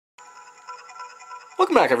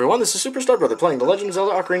Welcome back, everyone. This is Superstar Brother playing The Legend of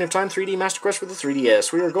Zelda Ocarina of Time 3D Master Quest for the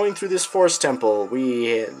 3DS. We are going through this forest temple.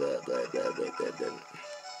 We've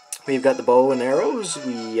got the bow and arrows.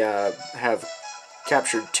 We have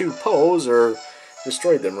captured 2 Poes, or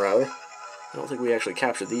destroyed them, rather. I don't think we actually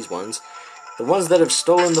captured these ones. The ones that have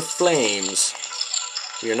stolen the flames.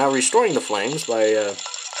 We are now restoring the flames by, let's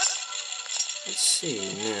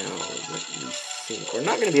see now, let me think. We're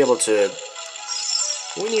not going to be able to...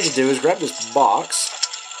 What we need to do is grab this box.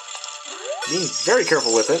 Being very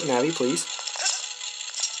careful with it, Navi, please.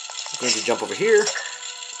 I'm going to jump over here.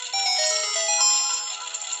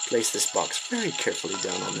 Place this box very carefully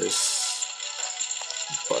down on this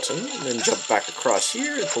button. And then jump back across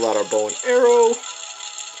here and pull out our bow and arrow.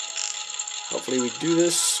 Hopefully we do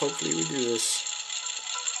this. Hopefully we do this.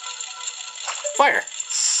 Fire!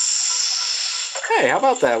 Hey, how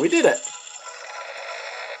about that? We did it!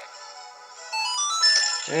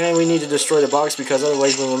 And we need to destroy the box because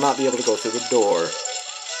otherwise we will not be able to go through the door.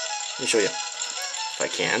 Let me show you, if I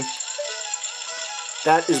can.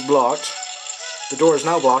 That is blocked. The door is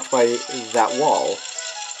now blocked by that wall.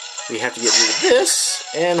 We have to get rid of this,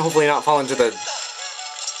 and hopefully not fall into the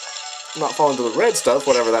red stuff,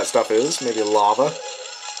 whatever that stuff is. Maybe lava.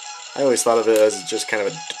 I always thought of it as just kind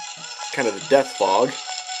of the death fog.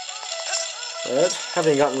 But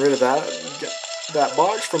having gotten rid of that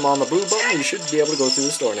box from on the blue button, we should be able to go through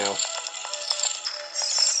this door now.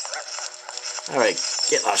 Alright,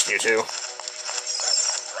 get lost, you two.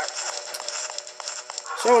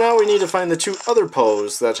 So now we need to find the 2 other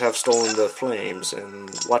Poes that have stolen the flames,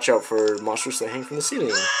 and watch out for monsters that hang from the ceiling,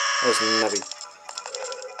 as Navi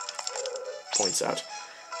points out.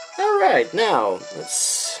 Alright, now,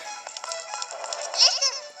 let's...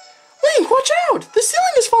 Link, watch out! The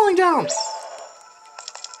ceiling is falling down!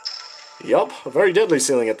 Yup, a very deadly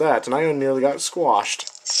ceiling at that, and I nearly got squished.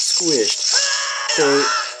 Okay,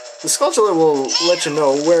 the Skulltula will let you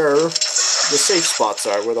know where the safe spots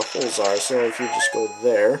are, where the holes are, so if you just go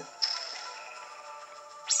there.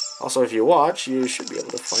 Also, if you watch, you should be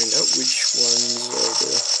able to find out which ones are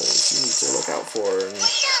the holes you need to look out for, and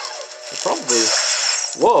probably...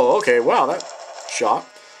 Whoa, okay, wow, that shot.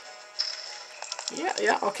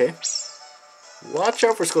 Yeah, okay. Watch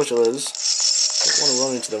out for Skulltulas. Don't want to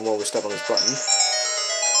run into them while we step on this button.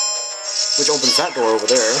 Which opens that door over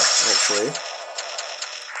there, actually.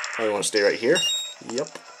 Probably want to stay right here. Yep.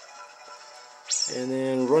 And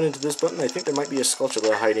then run into this button. I think there might be a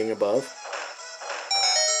Skulltula hiding above.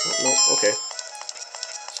 Oh, no, okay.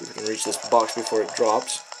 See if we can reach this box before it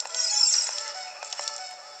drops.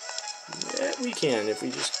 Yeah, we can, if we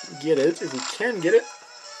just get it. If we can get it.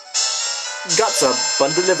 Got a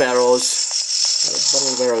bundle of arrows. And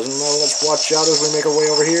now let's watch out as we make our way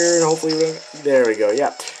over here, and hopefully there we go,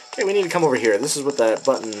 yeah. Okay, we need to come over here. This is what that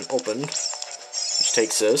button opened, which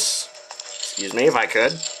takes us, excuse me if I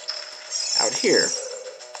could, out here.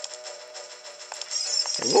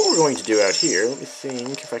 And what we're going to do out here, let me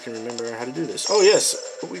think if I can remember how to do this. Oh yes,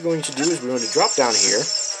 what we're going to do is we're going to drop down here,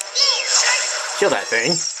 kill that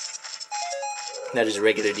thing. That is a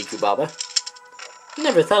regular Deku Baba.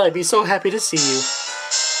 Never thought I'd be so happy to see you.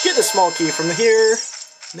 Get the small key from here,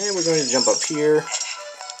 and then we're going to jump up here,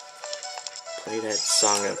 play that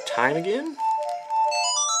Song of Time again.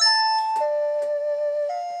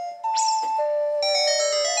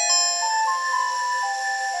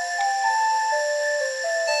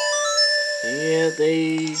 Yeah,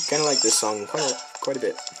 they kind of like this song quite a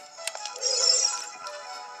bit.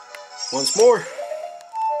 Once more.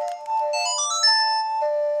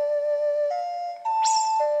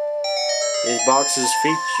 These boxes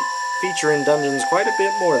feature in dungeons quite a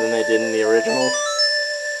bit more than they did in the original.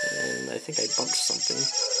 And I think I bumped something.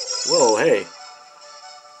 Whoa, hey.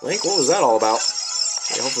 Link, what was that all about?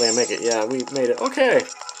 Okay, hopefully I make it. Yeah, we made it. Okay.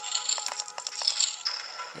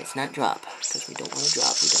 Let's not drop, because we don't want to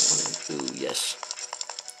drop. We don't want to... Ooh, yes.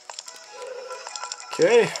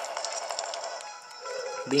 Okay.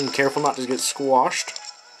 Being careful not to get squashed.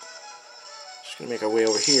 Just going to make our way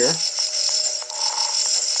over here.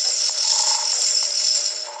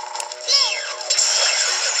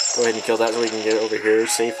 Go ahead and kill that so we can get over here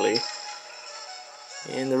safely.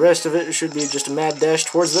 And the rest of it should be just a mad dash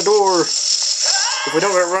towards the door. If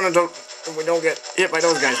we don't get hit by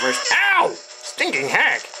those guys first. Ow! Stinking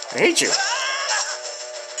hack! I hate you.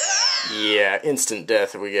 Yeah, instant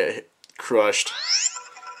death if we get crushed.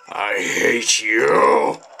 I hate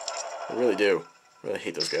you! I really do. I really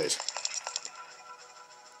hate those guys.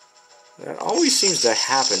 That always seems to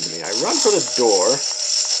happen to me. I run for the door.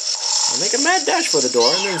 I make a mad dash for the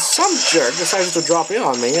door, and then some jerk decides to drop in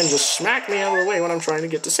on me and just smack me out of the way when I'm trying to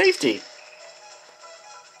get to safety.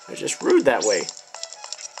 They're just rude that way.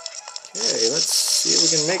 see if we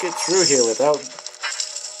can make it through here without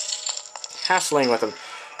hassling with them.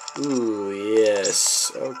 Ooh,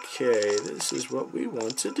 yes. Okay, this is what we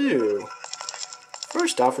want to do.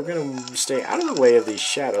 First off, we're going to stay out of the way of these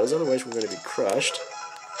shadows, otherwise we're going to be crushed.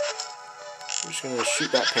 We're just going to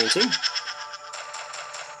shoot that painting.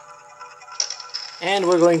 And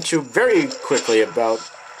we're going to very quickly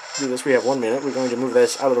do this. We have 1 minute. We're going to move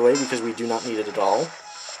this out of the way because we do not need it at all.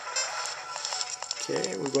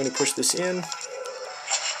 Okay, we're going to push this in. Go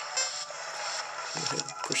ahead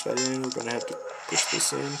and push that in. We're going to have to push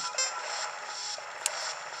this in.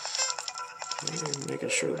 Okay, making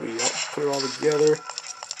sure that we put it all together.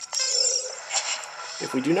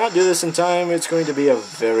 If we do not do this in time, it's going to be a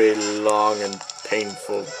very long and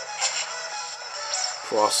painful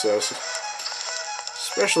process.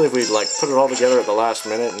 Especially if we like put it all together at the last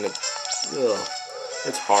minute and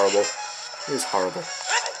it's horrible. It is horrible.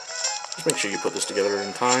 Just make sure you put this together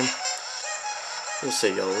in time. It'll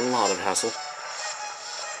save you a lot of hassle.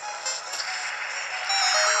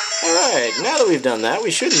 Alright, now that we've done that,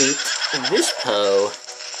 we should meet this Poe.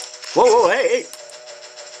 Whoa, hey!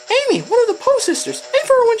 Amy, one of the Poe sisters! Aim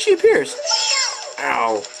for her when she appears!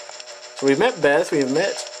 Ow! So we've met Beth, we've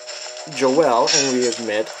met Joelle, and we have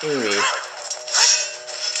met Amy.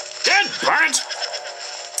 Dead bird!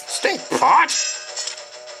 Stink pot!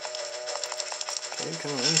 Okay,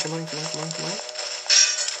 come on.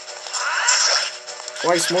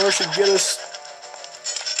 Twice more should get us.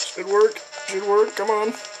 Should work, come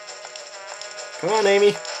on. Come on,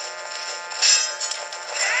 Amy.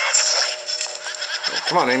 Oh,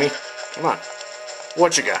 come on, Amy. Come on.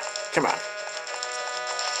 What you got? Come on.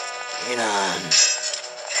 Bring it on.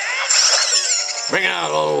 Bring it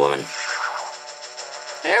on, old woman.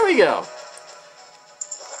 There we go.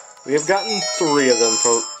 We have gotten 3 of them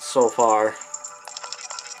so far.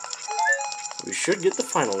 We should get the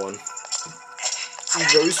final one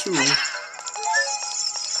very soon.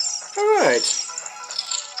 Alright.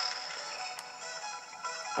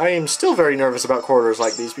 I am still very nervous about corridors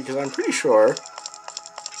like these because I'm pretty sure...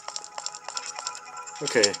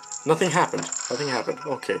 Okay, nothing happened.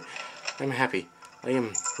 Okay, I'm happy. I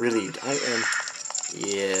am relieved. I am...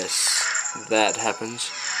 Yes, that happens.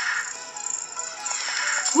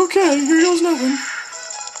 Okay, here goes nothing.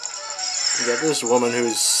 We got this woman who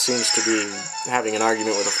seems to be having an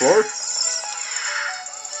argument with the floor.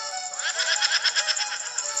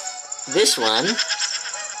 This one.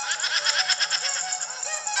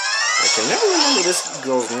 I can never remember this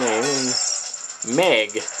girl's name. Meg.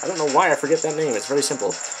 I don't know why I forget that name. It's very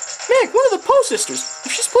simple. Meg, one of the Poe sisters.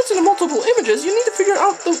 If she splits into multiple images, you need to figure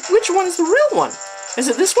out which one is the real one. Is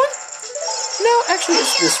it this one? No, actually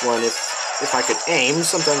it's this one. If I could aim,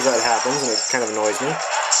 sometimes that happens and it kind of annoys me.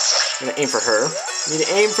 I'm going to aim for her. You need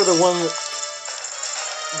to aim for the one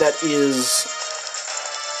that is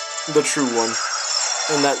the true one.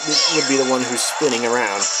 And that would be the one who's spinning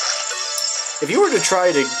around. If you were to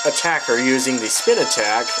try to attack her using the spin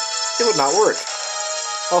attack, it would not work.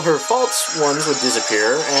 All her false ones would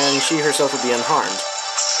disappear, and she herself would be unharmed,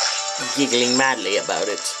 giggling madly about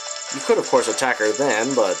it. You could, of course, attack her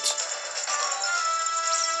then, but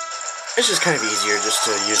it's just kind of easier just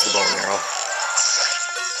to use the bow and arrow.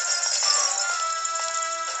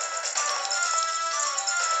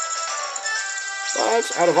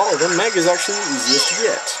 But out of all of them, Meg is actually the easiest to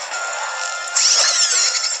get.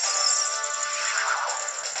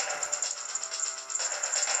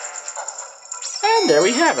 And there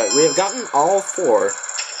we have it. We have gotten all 4.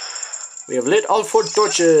 We have lit all 4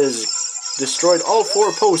 torches, destroyed all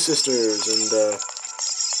 4 Poe sisters, and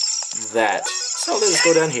that. So let's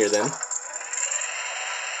go down here then.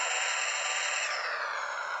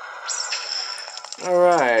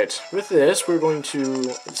 Alright, with this we're going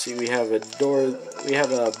to, let's see, we have a door, we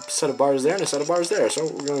have a set of bars there and a set of bars there. So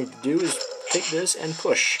what we're going to do is take this and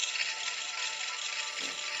push.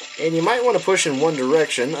 And you might want to push in one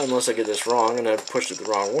direction, unless I get this wrong and I've pushed it the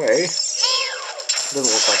wrong way.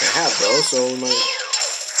 Doesn't look like I have though, so we might...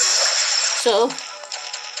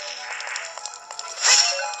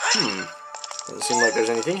 Doesn't seem like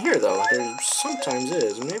there's anything here though. There sometimes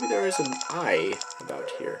is. Maybe there is an eye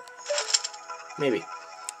about here. Maybe.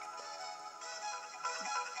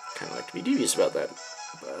 Kind of like to be devious about that.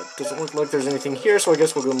 But it doesn't look like there's anything here, so I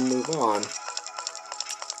guess we'll go move on.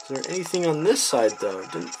 Is there anything on this side, though?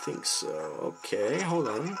 Didn't think so. Okay, hold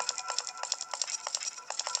on.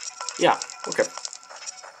 Yeah, okay.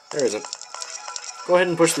 There isn't. Go ahead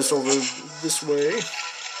and push this over this way.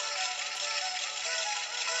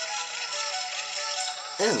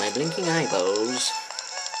 Oh, my blinking eyeballs.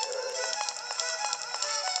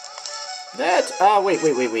 That, wait.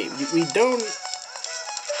 We don't...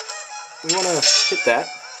 we want to hit that,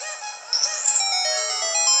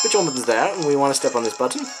 which opens that, and we want to step on this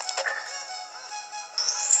button,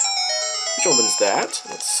 which opens that.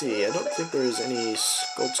 Let's see, I don't think there's any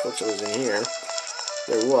gold sculptures in here.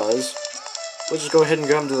 There was. Let's just go ahead and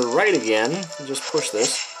come to the right again, and just push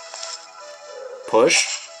this. Push,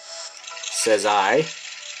 says I.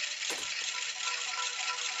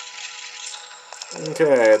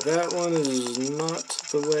 Okay, that one is not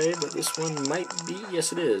the way, but this one might be.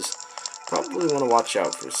 Yes, it is. Probably want to watch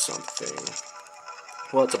out for something.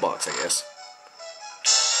 Well, it's a box, I guess.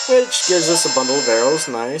 Which gives us a bundle of arrows.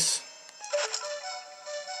 Nice.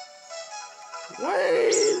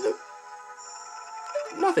 Wait.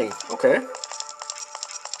 Nothing. Okay.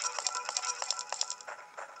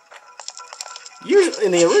 Usually,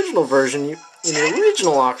 in the original version, in the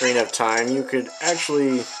original Ocarina of Time, you could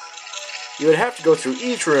actually... You would have to go through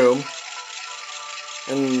each room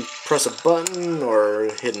and press a button or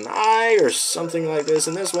hit an eye or something like this.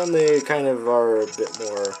 In this one, they kind of are a bit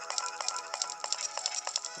more...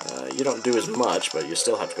 you don't do as much, but you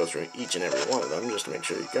still have to go through each and every one of them just to make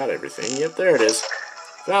sure you got everything. Yep, there it is.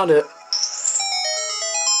 Found it.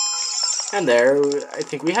 And there, I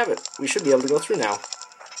think we have it. We should be able to go through now.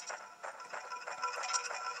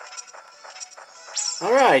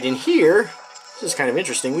 Alright, in here... This is kind of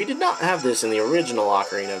interesting. We did not have this in the original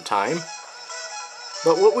Ocarina of Time.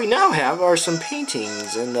 But what we now have are some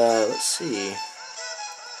paintings, and let's see.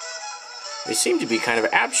 They seem to be kind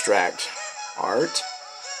of abstract art.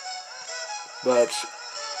 But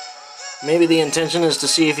maybe the intention is to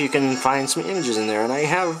see if you can find some images in there. And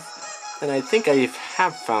I think I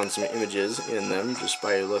have found some images in them just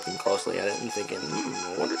by looking closely at it and thinking,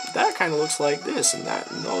 I wonder if that kind of looks like this and that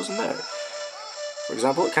and those and that. For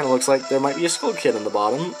example, it kind of looks like there might be a Skull Kid on the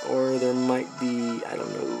bottom, or there might be, I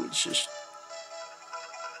don't know, it's just...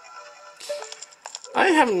 I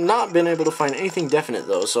have not been able to find anything definite,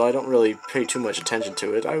 though, so I don't really pay too much attention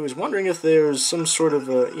to it. I was wondering if there's some sort of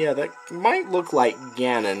a... Yeah, that might look like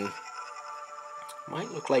Ganon.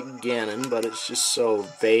 Might look like Ganon, but it's just so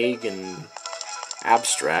vague and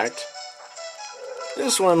abstract.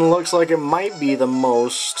 This one looks like it might be the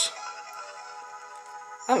most...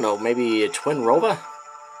 I don't know, maybe a Twin Rova?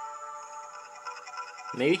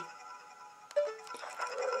 Maybe?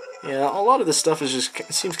 Yeah, a lot of this stuff is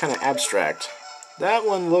just seems kind of abstract. That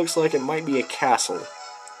one looks like it might be a castle.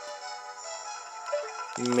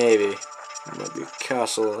 Maybe. It might be a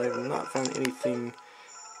castle. I have not found anything.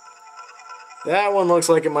 That one looks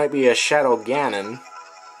like it might be a Shadow Ganon.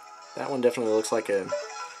 That one definitely looks like a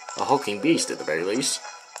hulking beast at the very least.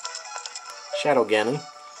 Shadow Ganon.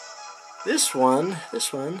 This one,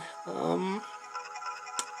 looks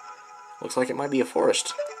like it might be a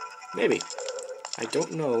forest. Maybe. I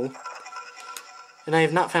don't know. And I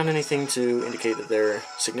have not found anything to indicate that they're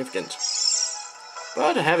significant.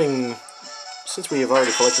 But since we have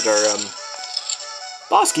already collected our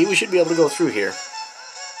boss key, we should be able to go through here.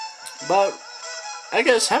 But, I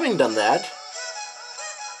guess having done that,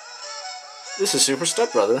 this is Super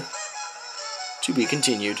Stepbrother. To be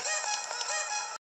continued.